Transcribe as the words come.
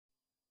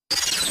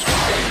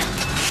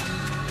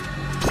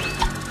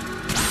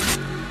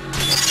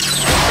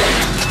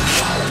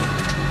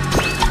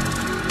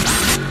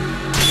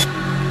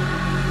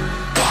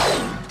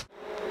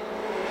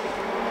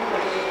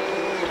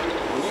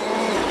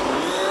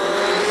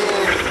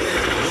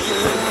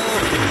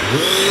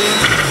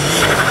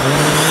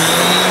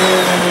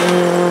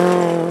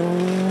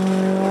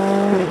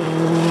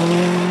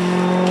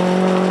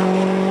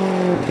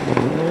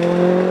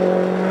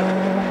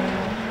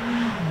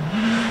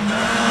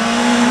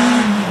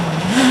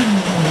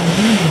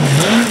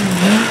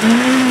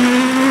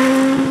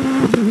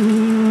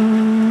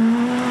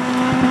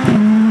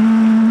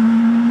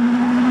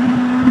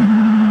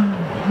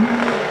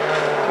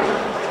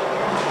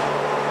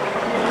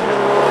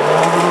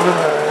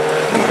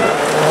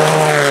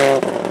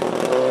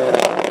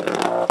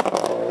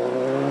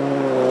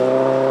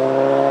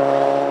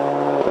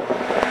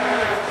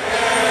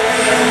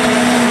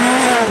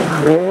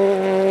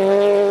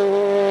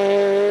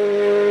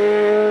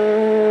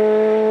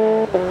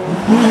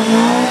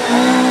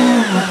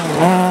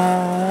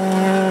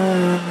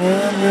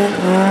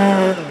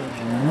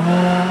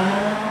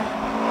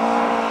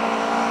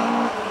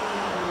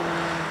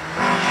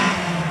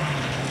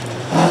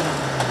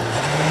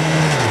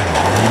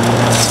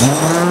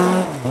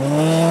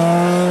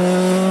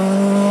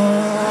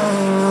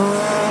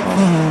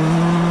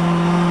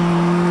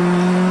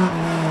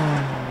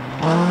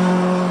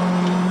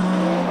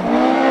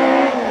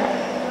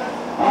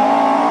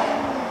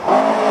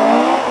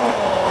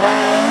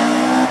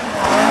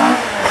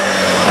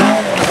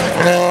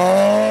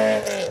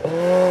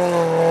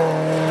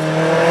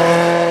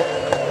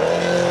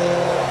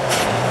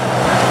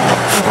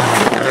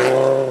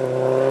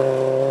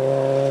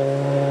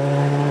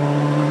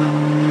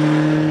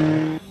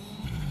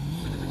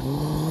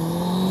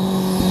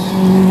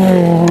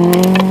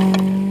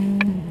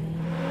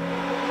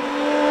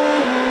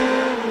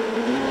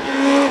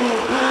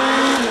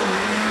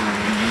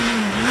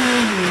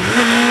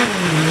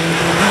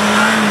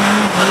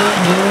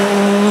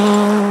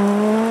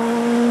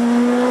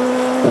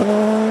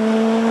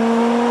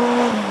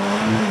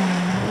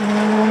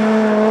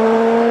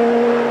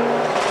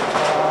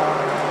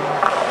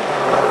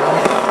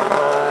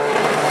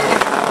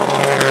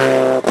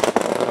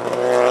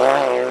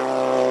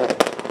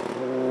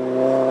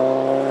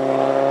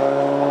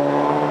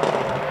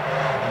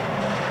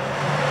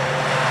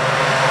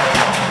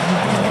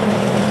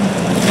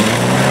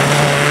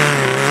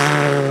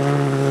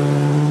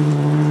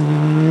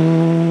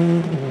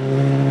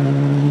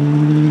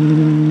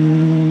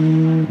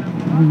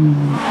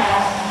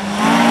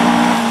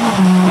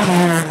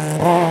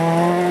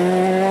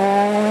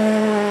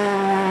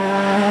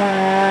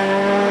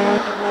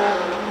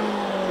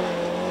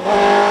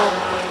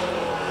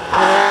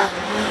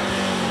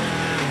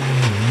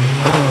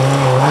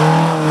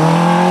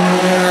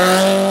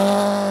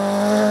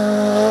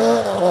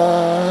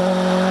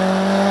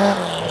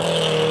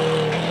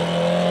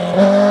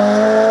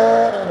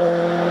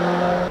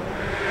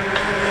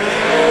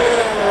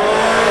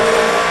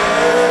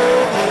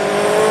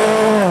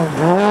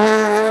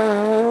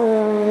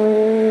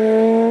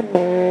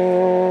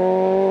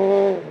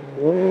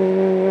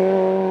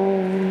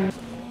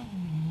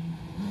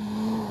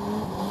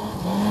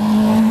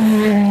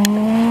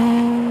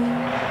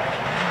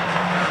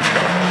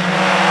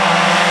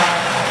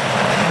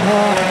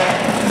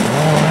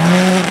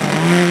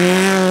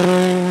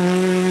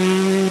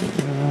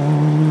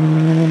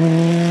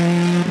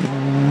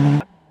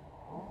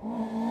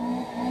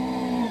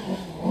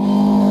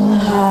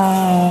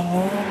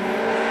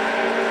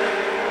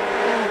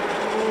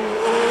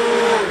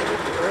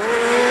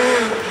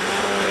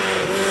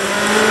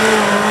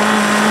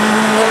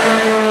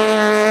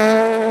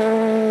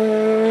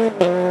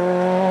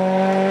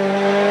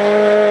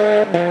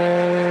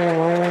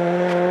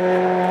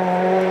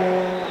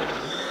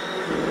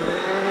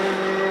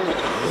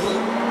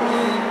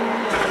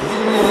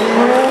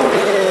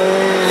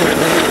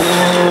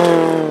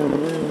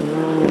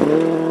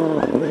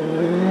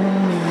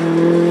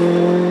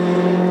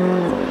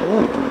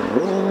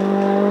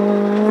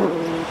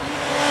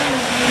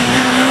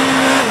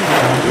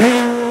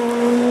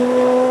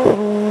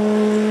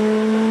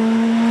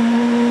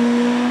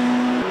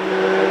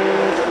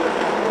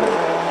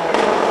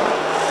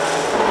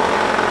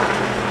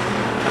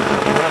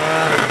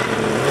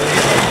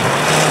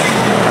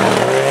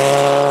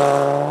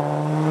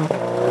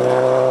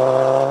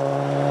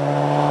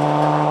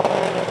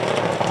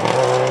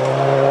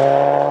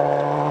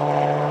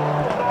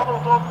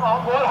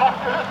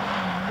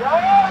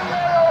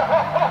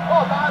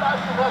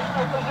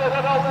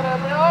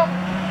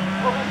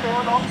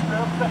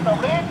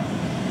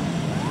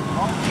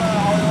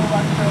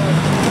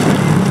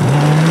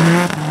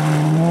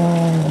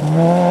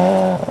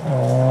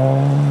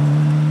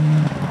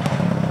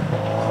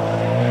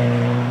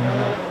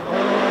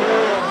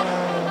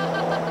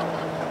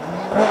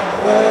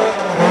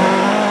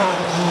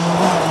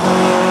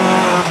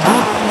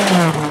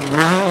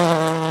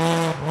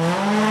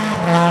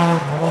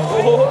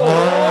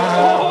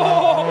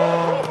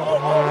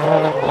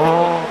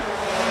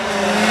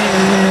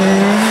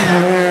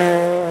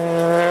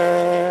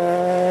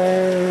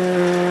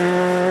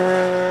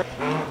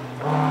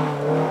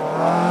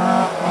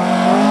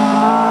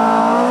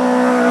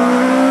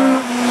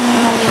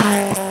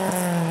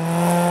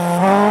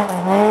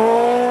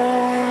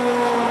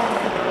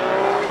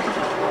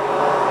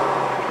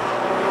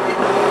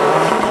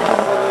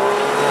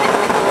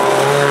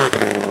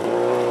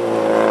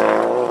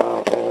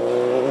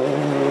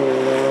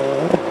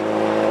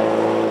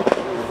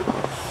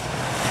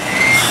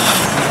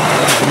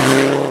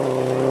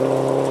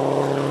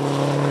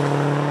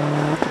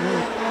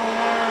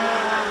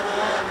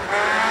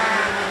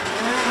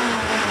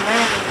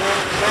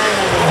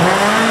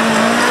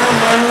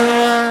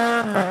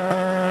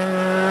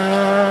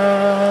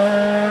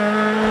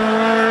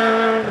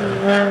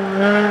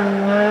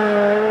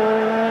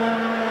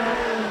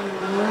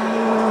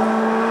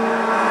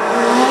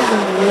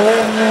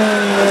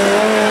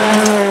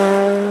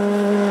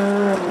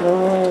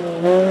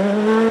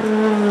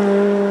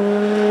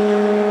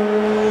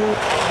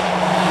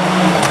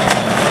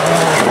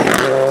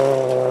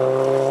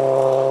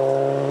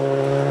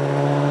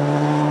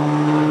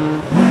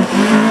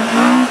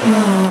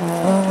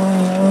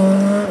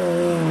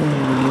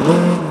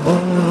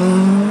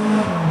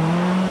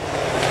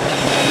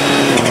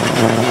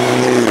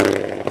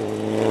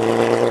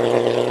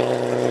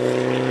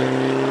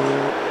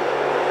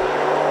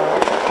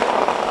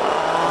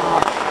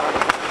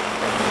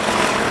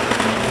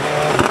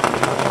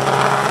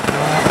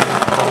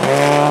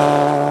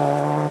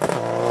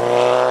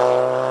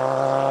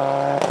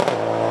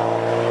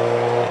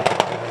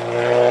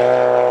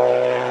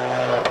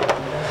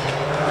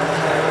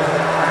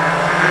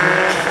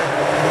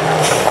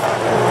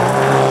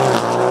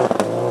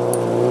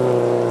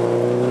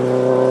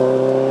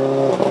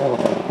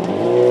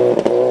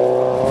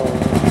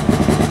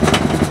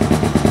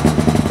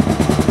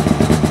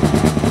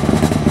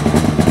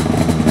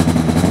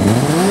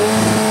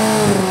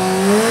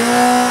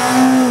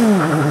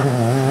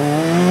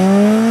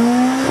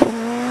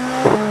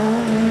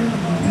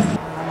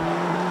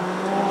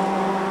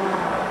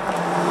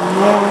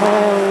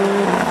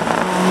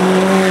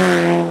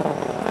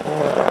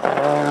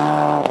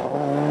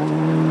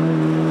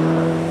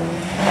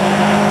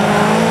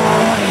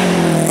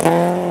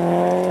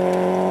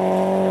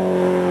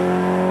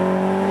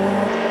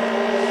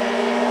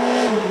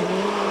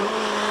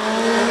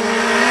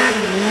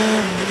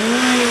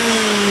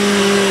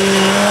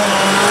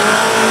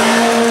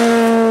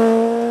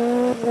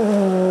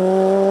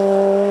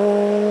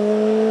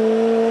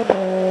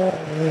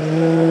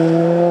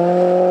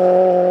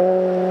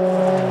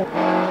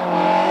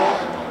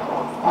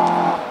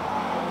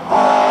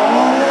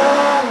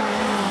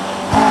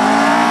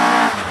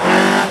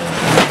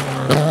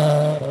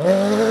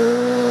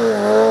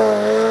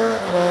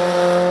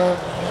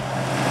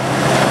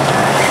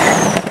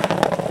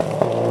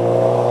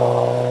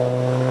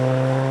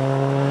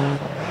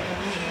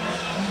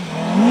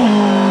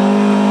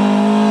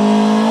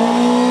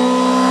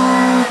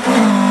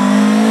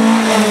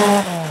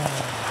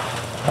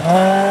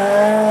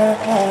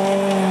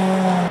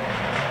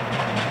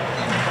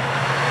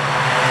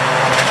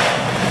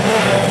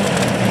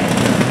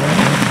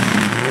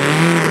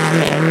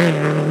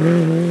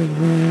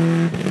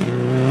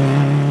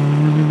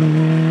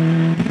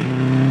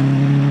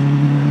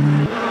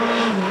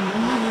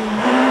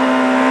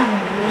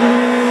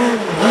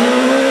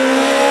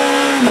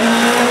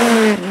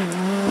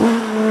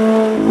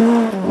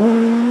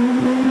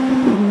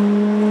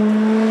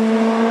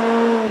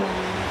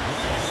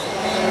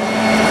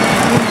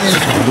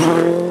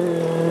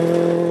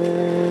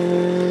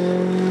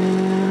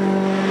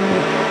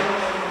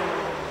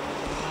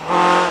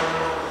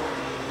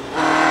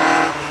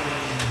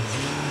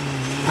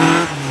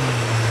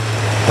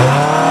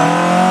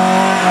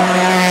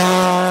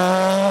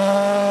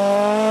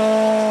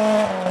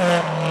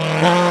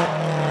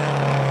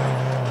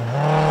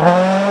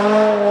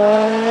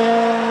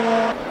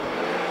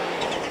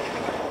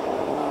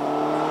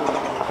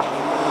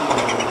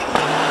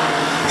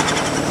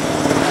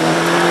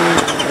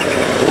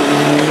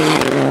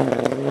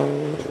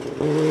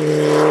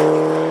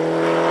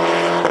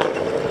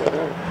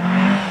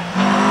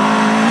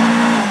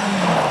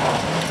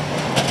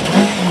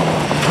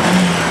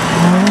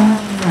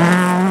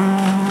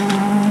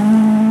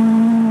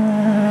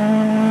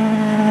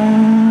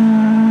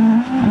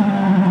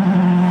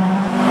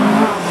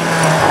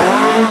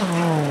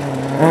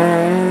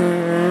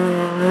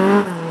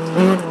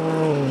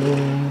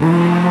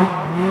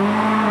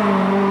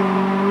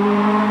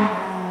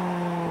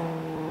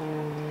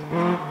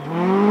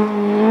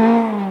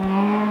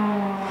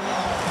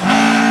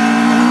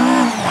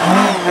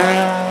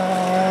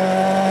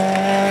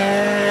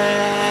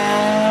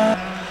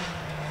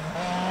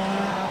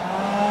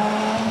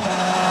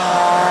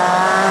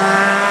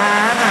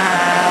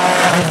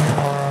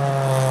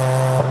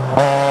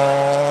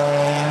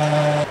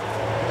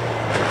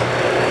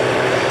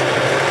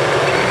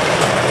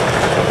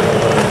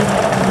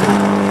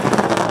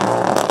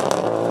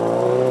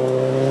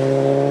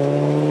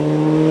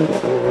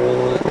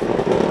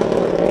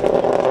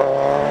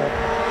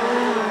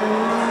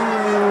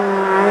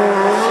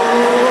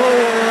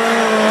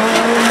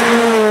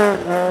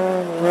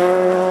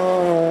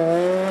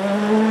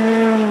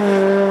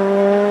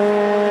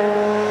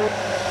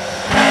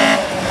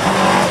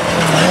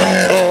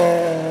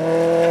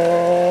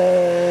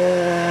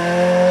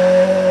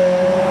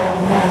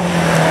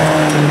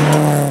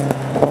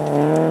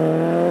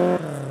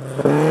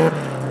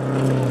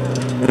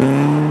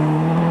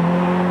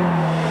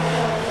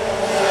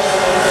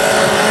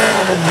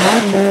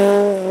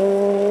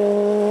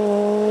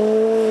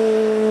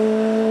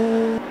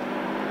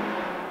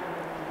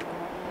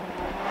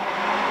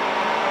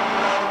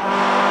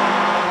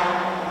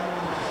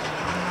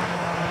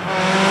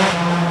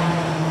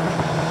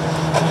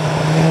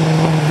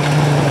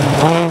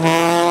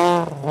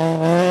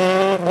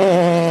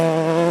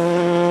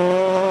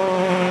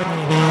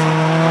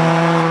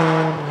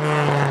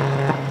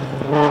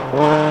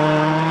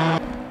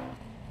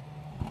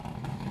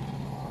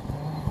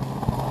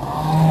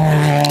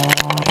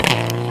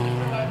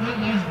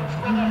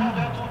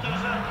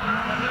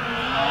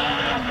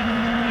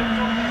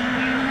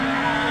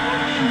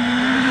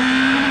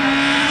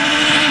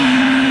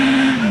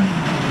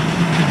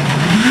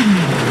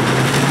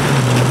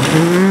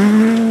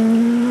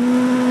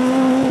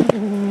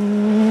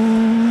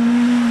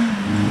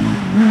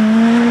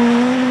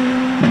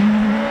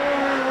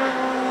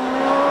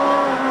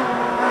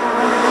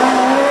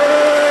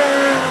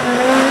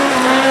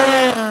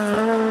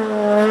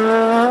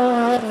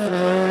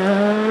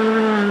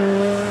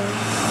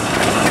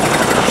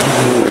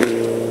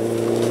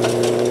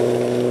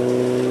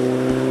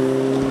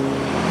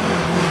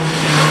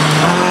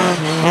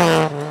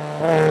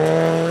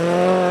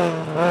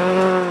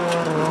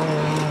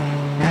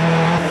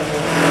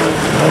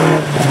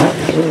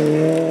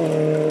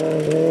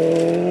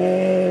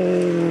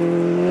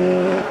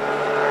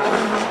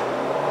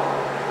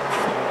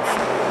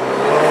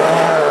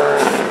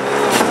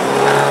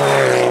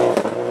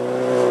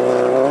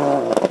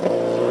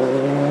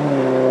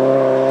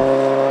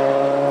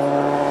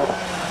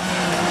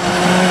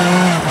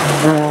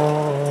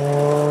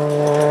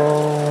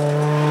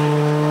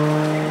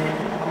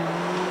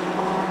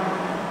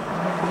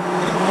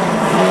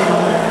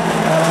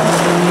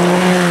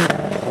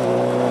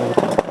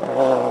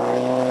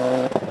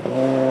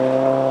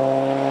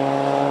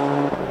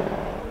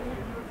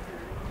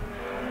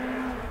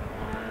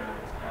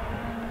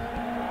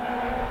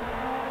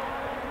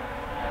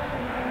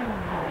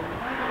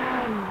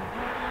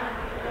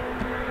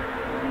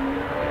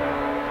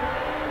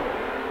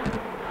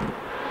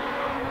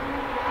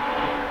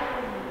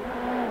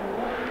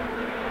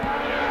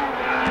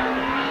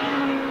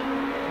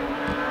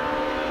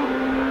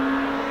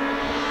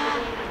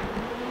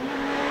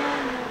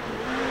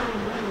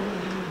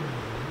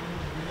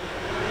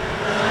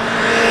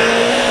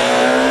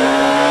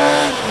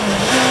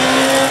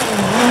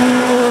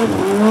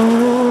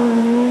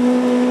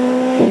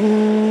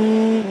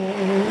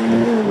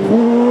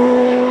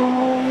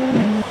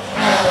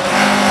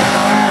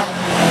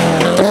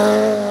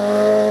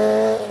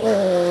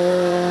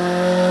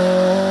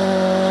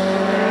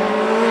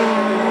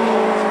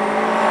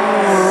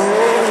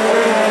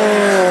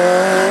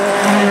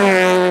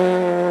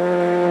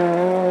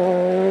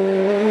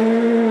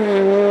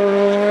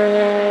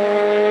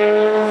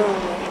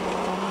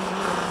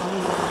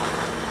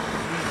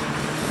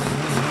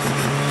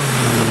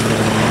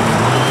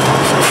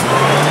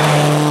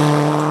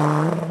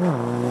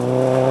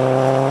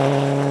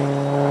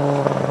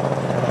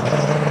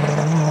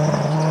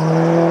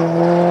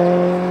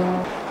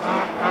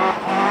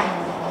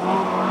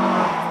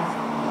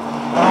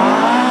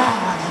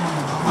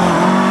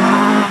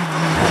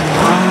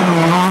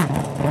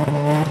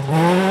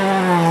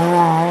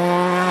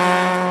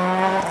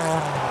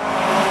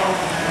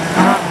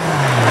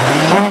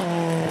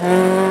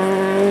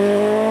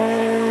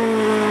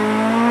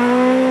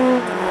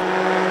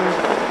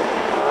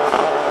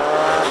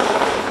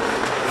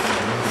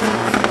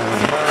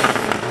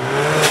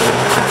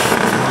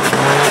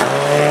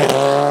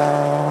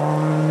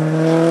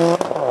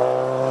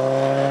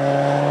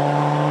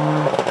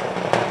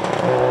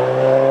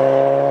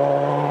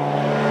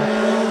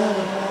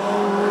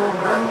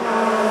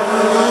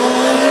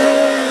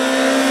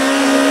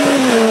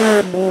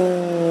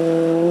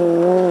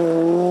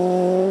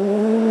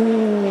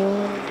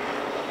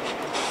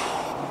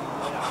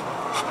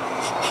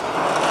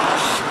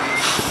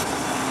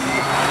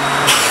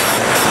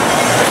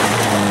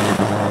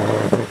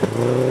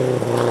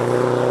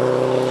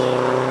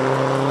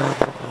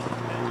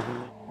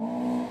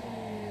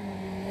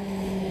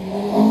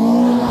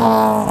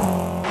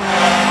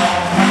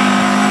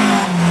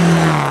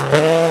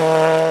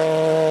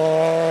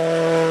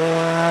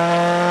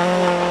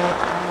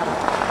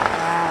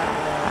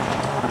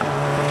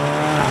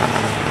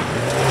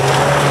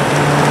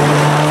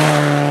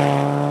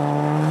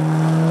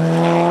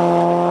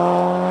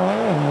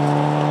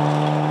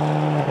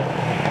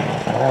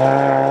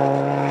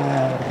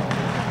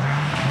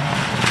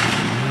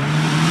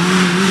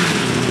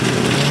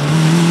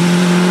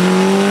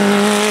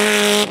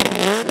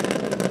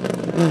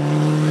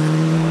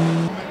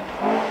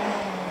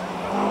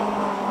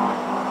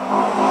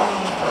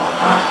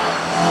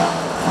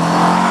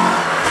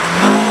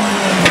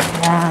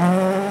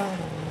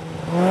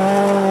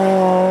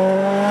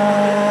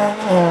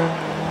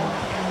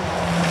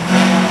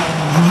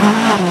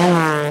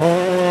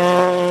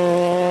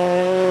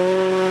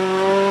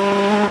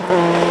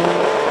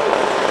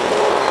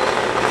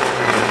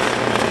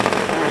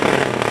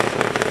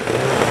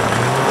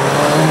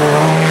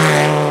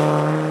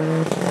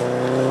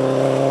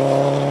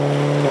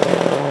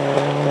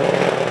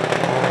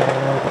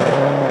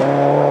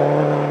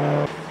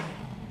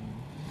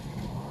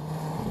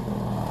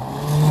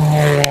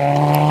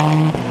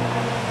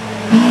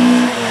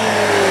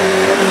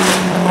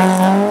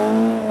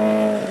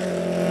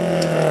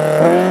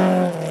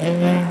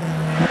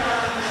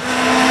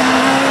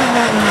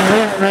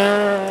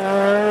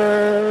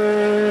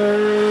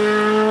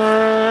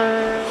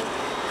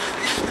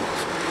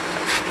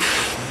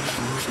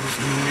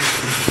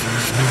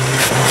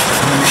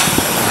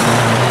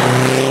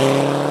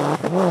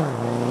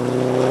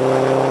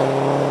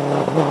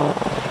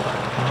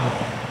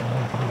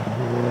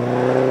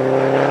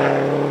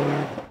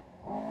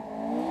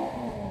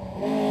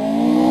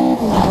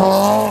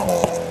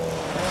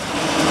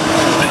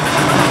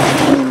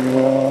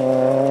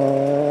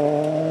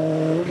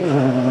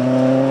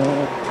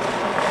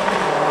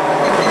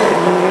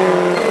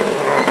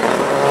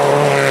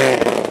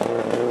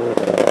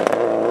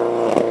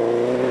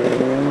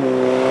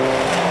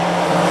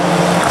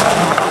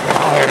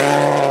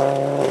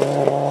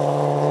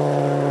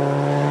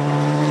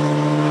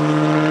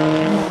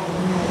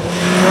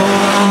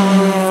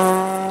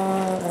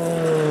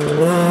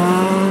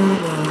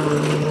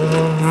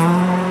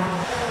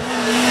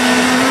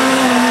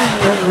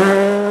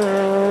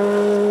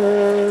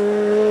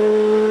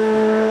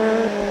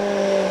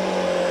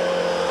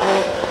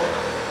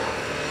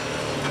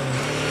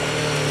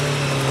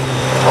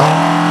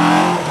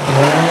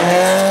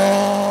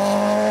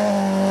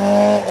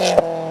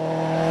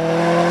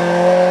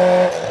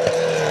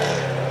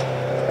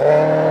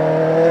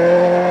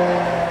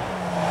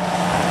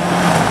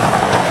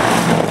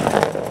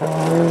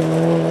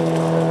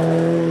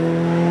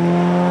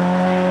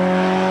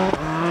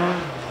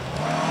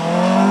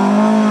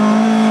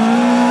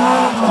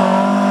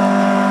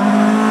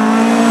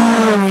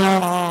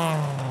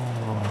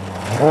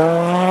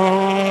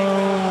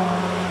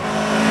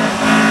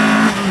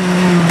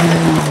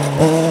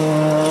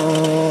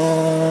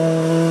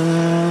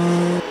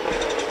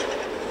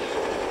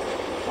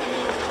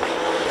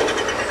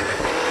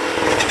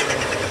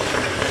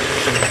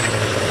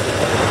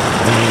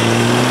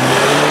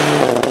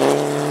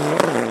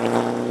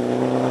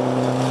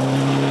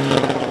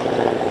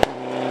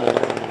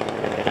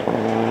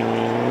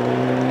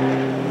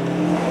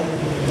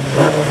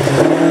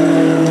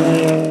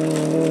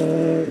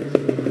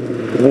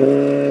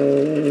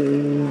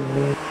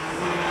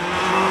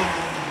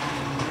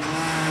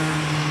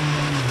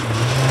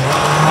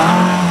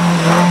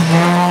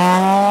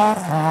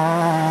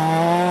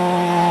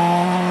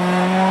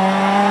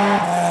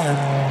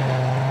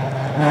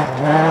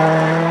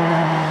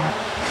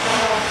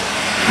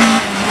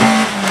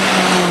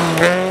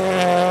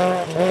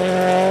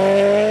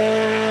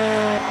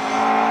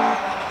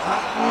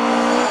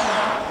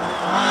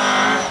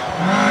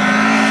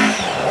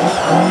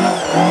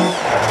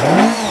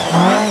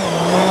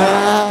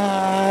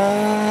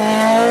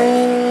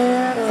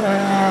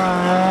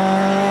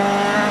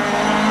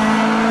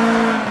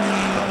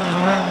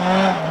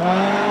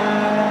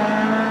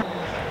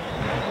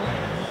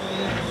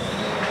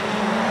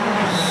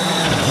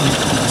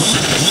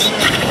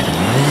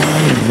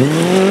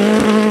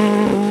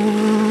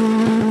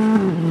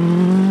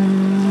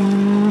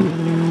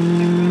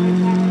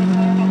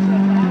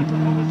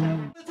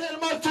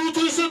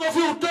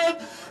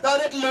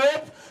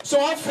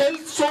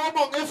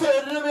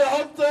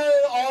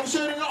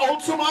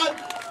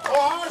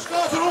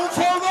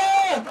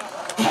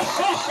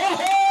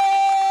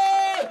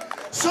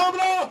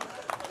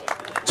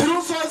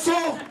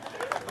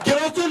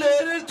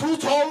Gratulerer,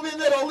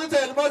 totalvinner Rally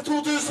Telemark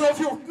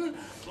 2014.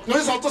 Når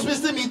vi satt og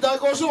spiste middag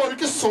i går, så var du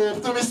ikke så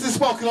optimistisk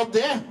på akkurat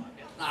det.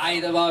 Nei,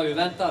 det var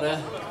uventet det.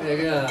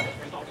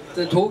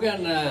 Det tok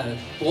en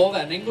brå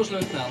vending på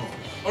slutten her.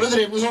 Har du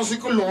drevet med sånn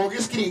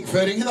psykologisk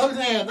krigføring i dag?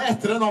 Den ene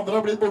etter den andre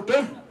har blitt borte.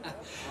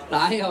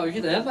 Nei, jeg har jo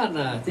ikke det, men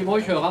de må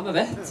kjøre med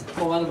vett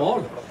for å være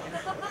mål.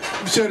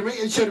 Kjøre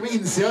med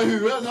innsida av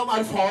huet, sånn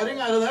erfaring,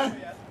 er det det?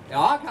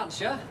 Ja,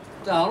 kanskje.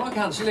 Det er nok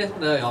kanskje litt...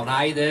 Ja,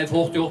 nei, det er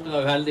fort gjort når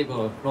jeg er uheldig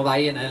på når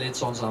veien er litt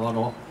sånn som den var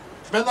nå.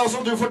 Men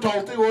altså, du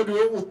fortalte i går, du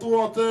og Otto,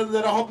 at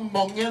dere har hatt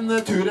mange en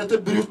tur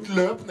etter brutt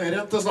løp ned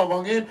igjen til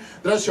Stavanger.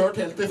 Dere har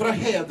kjørt helt fra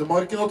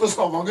Hedmarken og til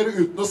Stavanger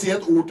uten å si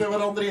et ord til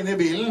hverandre inne i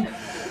bilen.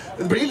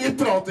 Det blir litt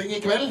prating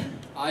i kveld.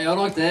 Ja, jeg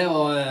gjør nok det,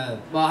 og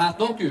vi har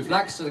hatt nok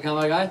uflaks, så det kan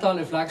være greit å ha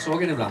litt flaks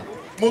også inniblant.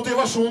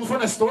 Motivasjon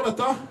for neste år,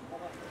 dette?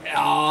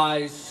 Ja,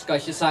 jeg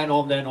skal ikke si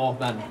noe om det nå,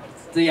 men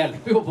det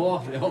hjelper jo på,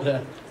 det gjør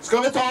det.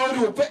 Skal vi ta og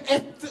rope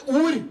ett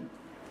ord?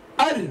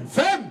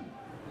 R5!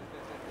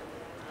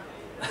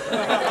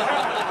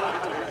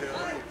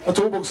 Det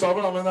 2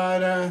 bokstaver da, men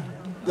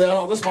det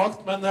hadde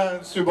smakt, men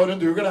Subaru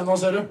duger den nå,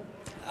 ser du?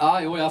 Ja,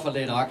 jo, i hvert fall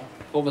det i dag.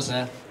 Får vi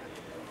se.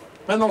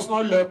 Men hvordan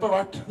har løpet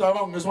vært? Det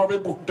mange som har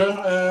blitt borte.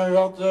 Vi har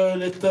hatt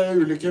litt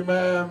ulykker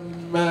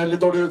med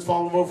litt dårlig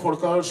utfall hvor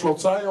folk har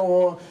slått seg,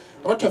 og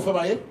det har vært tøffe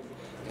veier.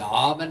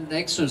 Ja, men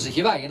jeg synes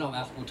ikke veien har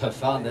vært noe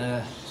tøffere enn det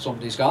som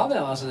de skal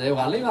være. Altså, det jo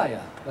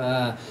rallyveier.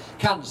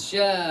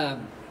 Kanskje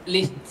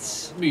litt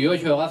mye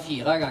å kjøre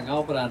 4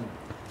 ganger på den,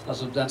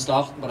 altså den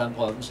starten på den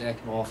prøven som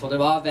gikk nå, for det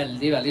var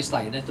veldig, veldig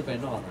steinete på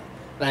innerne.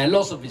 Men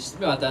ellers så visste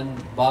vi jo at den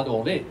var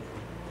dårlig.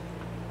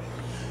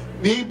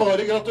 Vi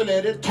bare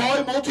gratulerer. Ta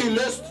imot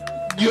hyllest.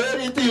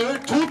 Gjør intervjuer.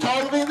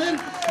 Totalvinner.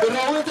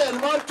 Rally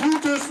Telemark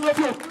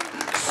 2014.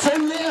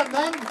 Sølv i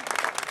NM.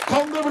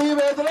 Kan det bli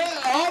bedre?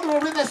 Ja, det må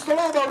bli neste år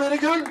da. Da blir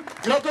det gull.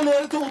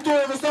 Gratulerer til Otto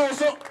Øverstad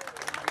også.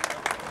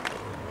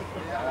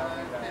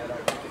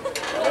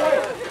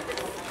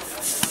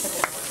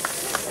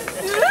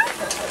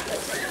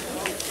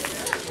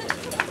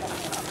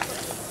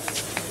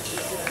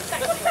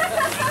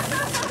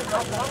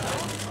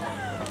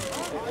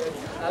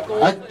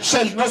 Det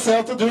sjelden å se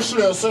at du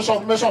sløser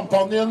sånn med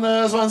champagnen,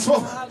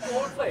 Svensson.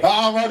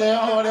 Ja, det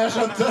var det jeg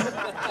skjønte.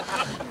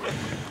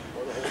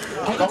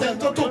 Han hadde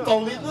tenkt å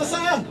totalvinne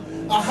seg.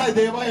 Nei,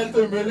 det var helt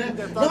umulig.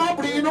 Men han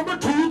blir nummer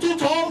 2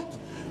 totalt.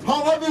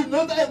 Han har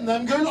vunnet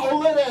NM-gull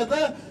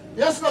allerede.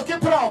 Jeg skal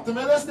ikke prate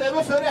med det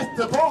stedet før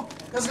etterpå.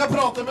 Jeg skal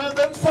prate med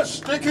den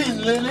første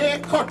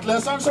kvinnelige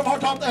kartleseren som har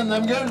tatt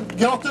NM-gull.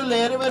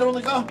 Gratulerer,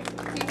 Veronica.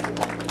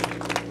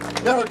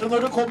 Jeg hørte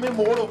når du kom i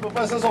mål oppe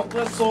på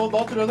SS8, så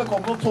da tror jeg det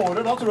kom noen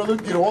tårer. Da tror jeg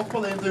du gråt på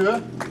det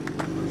intervjuet.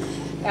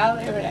 Ja,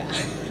 det gjør det.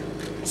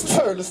 Hvordan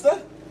føles det?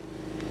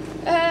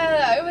 Det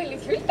jo veldig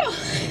kult, da.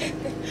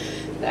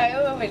 Det jo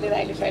veldig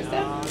deilig følelse.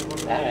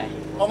 Det det.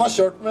 Han har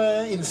kjørt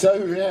med innsida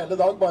av huet hele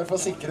dag, bare for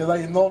å sikre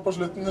deg inn nå på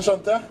slutten,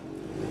 skjønte jeg?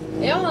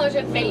 Ja, han har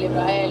kjørt veldig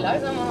bra i hele dag,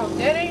 som han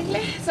alltid gjør,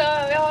 egentlig. Så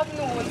vi har hatt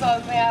noen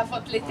sånn hvor jeg har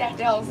fått litt hjerte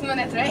i halsen,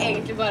 men jeg tror jeg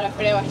egentlig bare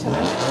fordi jeg har vært så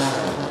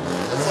nervøs.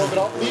 Så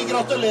bra. Vi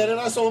gratulerer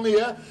deg så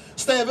mye.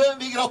 Steve,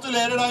 vi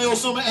gratulerer deg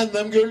også med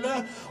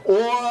NM-gullet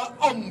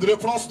og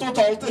andreplass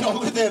totalt i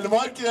Rally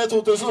Telemark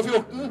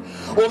 2014.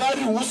 Og det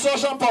rosa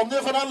champagne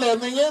for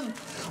anledningen.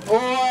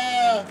 Og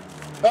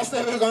ja,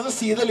 Steve, kan du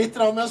si det litt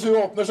mens hun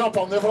åpner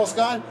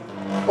champagneflaska her?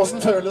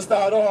 Hvordan føles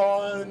det her å ha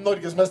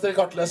norgesmester i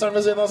kartleseren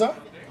ved siden av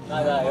seg?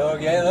 Nei, det jo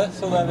gøy det.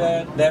 Så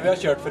det vi har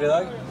kjørt for i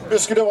dag.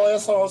 Husker du hva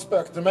jeg sa og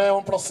spøkte med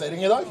om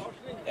plassering i dag?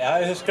 Ja,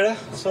 jeg husker det.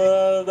 Så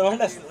det var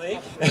nesten det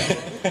gikk.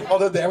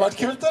 Hadde det vært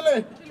kult,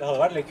 eller? Det hadde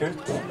vært litt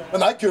kult.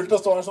 Men det kult å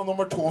stå her som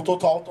nummer 2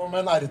 totalt om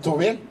en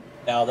R2-bil.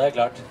 Ja, det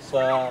klart. Så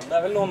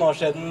det vel noen år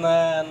siden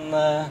en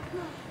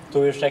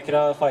tohjulstrekker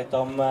har fightet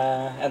om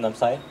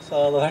NM-seier. Så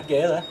det hadde vært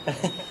gøy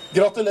det.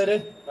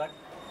 Gratulerer. Takk.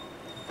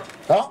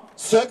 Ja,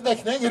 søk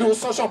dekning.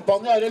 Rosa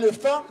champagne i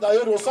lufta. Det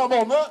jo rosa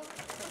måned.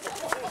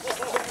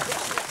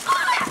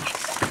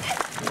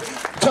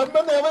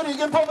 Tømmen over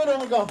ryggen på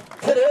Veronica.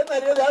 3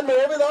 nedi, det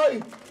lov i dag.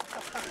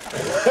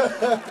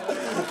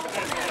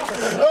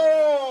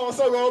 Åh,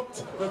 så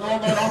godt. Men nå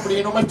når han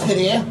blir nummer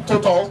 3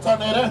 totalt her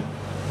nede.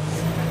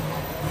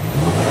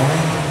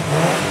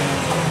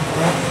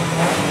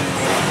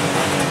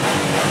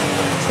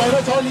 Skal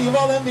du ta livet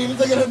av den bilen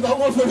til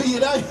Grøndal før du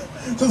gir deg?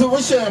 Så du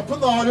må kjøpe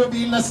den, da har du jo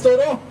bil neste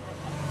år også.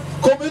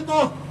 Kom ut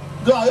nå.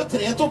 Du jo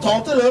 3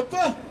 totalt i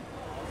løpet.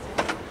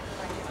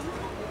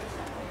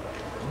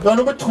 Du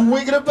nummer 2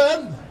 i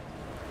gruppen.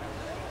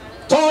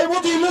 Ta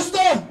imot hyllest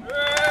da!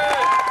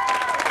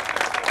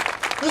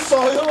 Du sa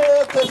jo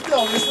tøft i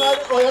avisen her,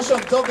 og jeg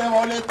skjønte at det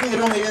var litt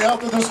ironi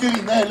at du skulle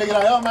vinne hele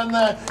greia, men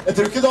jeg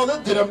tror ikke du hadde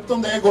drømt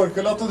om det i går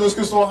kveld, at du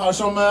skulle stå her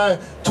som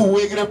 2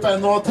 i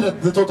gruppen og 3.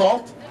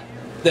 totalt.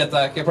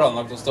 Dette ikke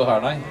planlagt å stå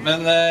her, nei.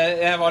 Men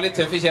jeg var litt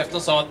tøff i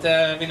kjeften og sa at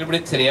jeg ville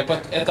bli 3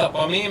 på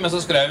etappa mi, men så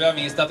skrev jeg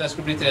avisen at jeg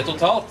skulle bli 3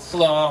 totalt, så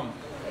da...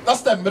 Da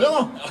stemmer det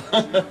da.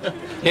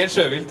 Helt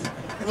sjøvilt.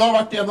 Du har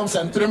vært gjennom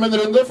sentrum en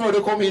runde før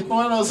du kom hit nå,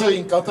 og så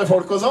vinket til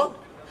folk og sånn?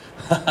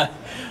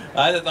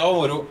 Nei, dette var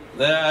moro.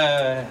 Det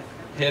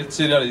helt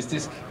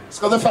surrealistisk.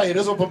 Skal det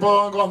feires oppe på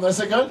Grøndal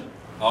i kveld?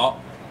 Ja.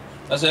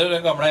 Der ser du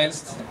den gamle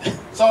helst.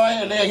 Så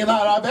hele gjengen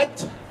her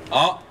bedt?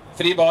 Ja,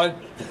 fri bar.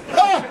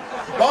 Ja,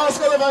 da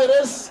skal det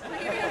feires.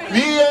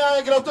 Vi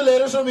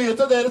gratulerer så mye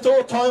til dere to.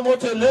 Ta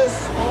imot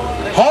hylles.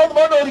 Han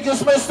var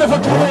norgesmester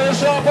for 2 år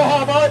siden på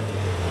Hamar.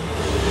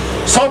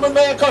 Sammen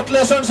med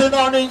kartleseren sin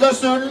Arne Ingar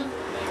Stulen.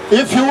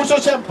 I fjor så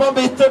kjempet han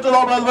bittert, og da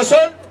ble det ved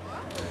sølv.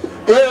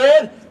 I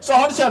år så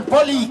har han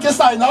kjempet like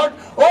steinhardt,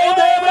 og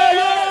det ble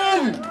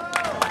gull!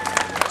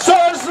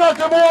 Søren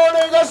Snartemo og Arne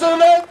Ingar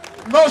Stulen,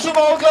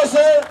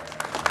 nasjonalklasse.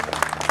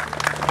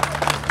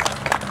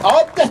 Ja,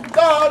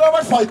 dette har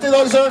vært fight i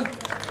dag, Søren.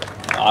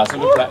 Ja,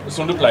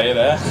 som du pleier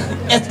det.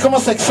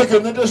 1,6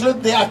 sekunder til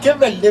slutt, det ikke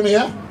veldig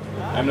mye.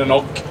 Nei, men det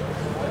nok.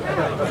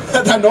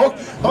 Det nok.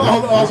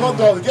 Altså,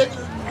 du hadde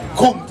ikke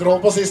kontroll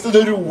på siste,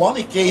 du roet han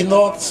ikke inn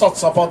og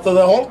satsa på at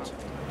det holdt?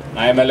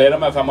 Nei, men jeg leder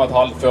meg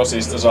 5,5 før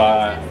siste, så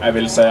jeg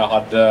vil si jeg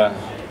hadde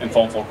en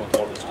form for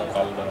kontroll, skal jeg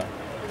kalle det.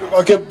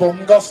 var ikke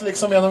båndgass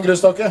liksom gjennom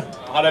grustakket?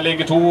 Hadde jeg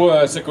ligget 2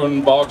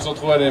 sekunder bak, så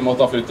tror jeg de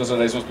måtte ha flyttet seg,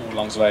 de som sto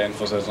langs veien,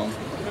 for å si det sånn.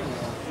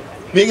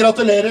 Vi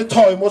gratulerer,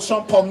 ta imot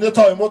champagne,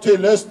 ta imot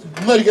hyllest.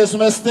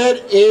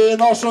 Norgesmester i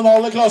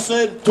nasjonale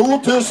klasser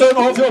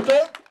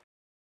 2014!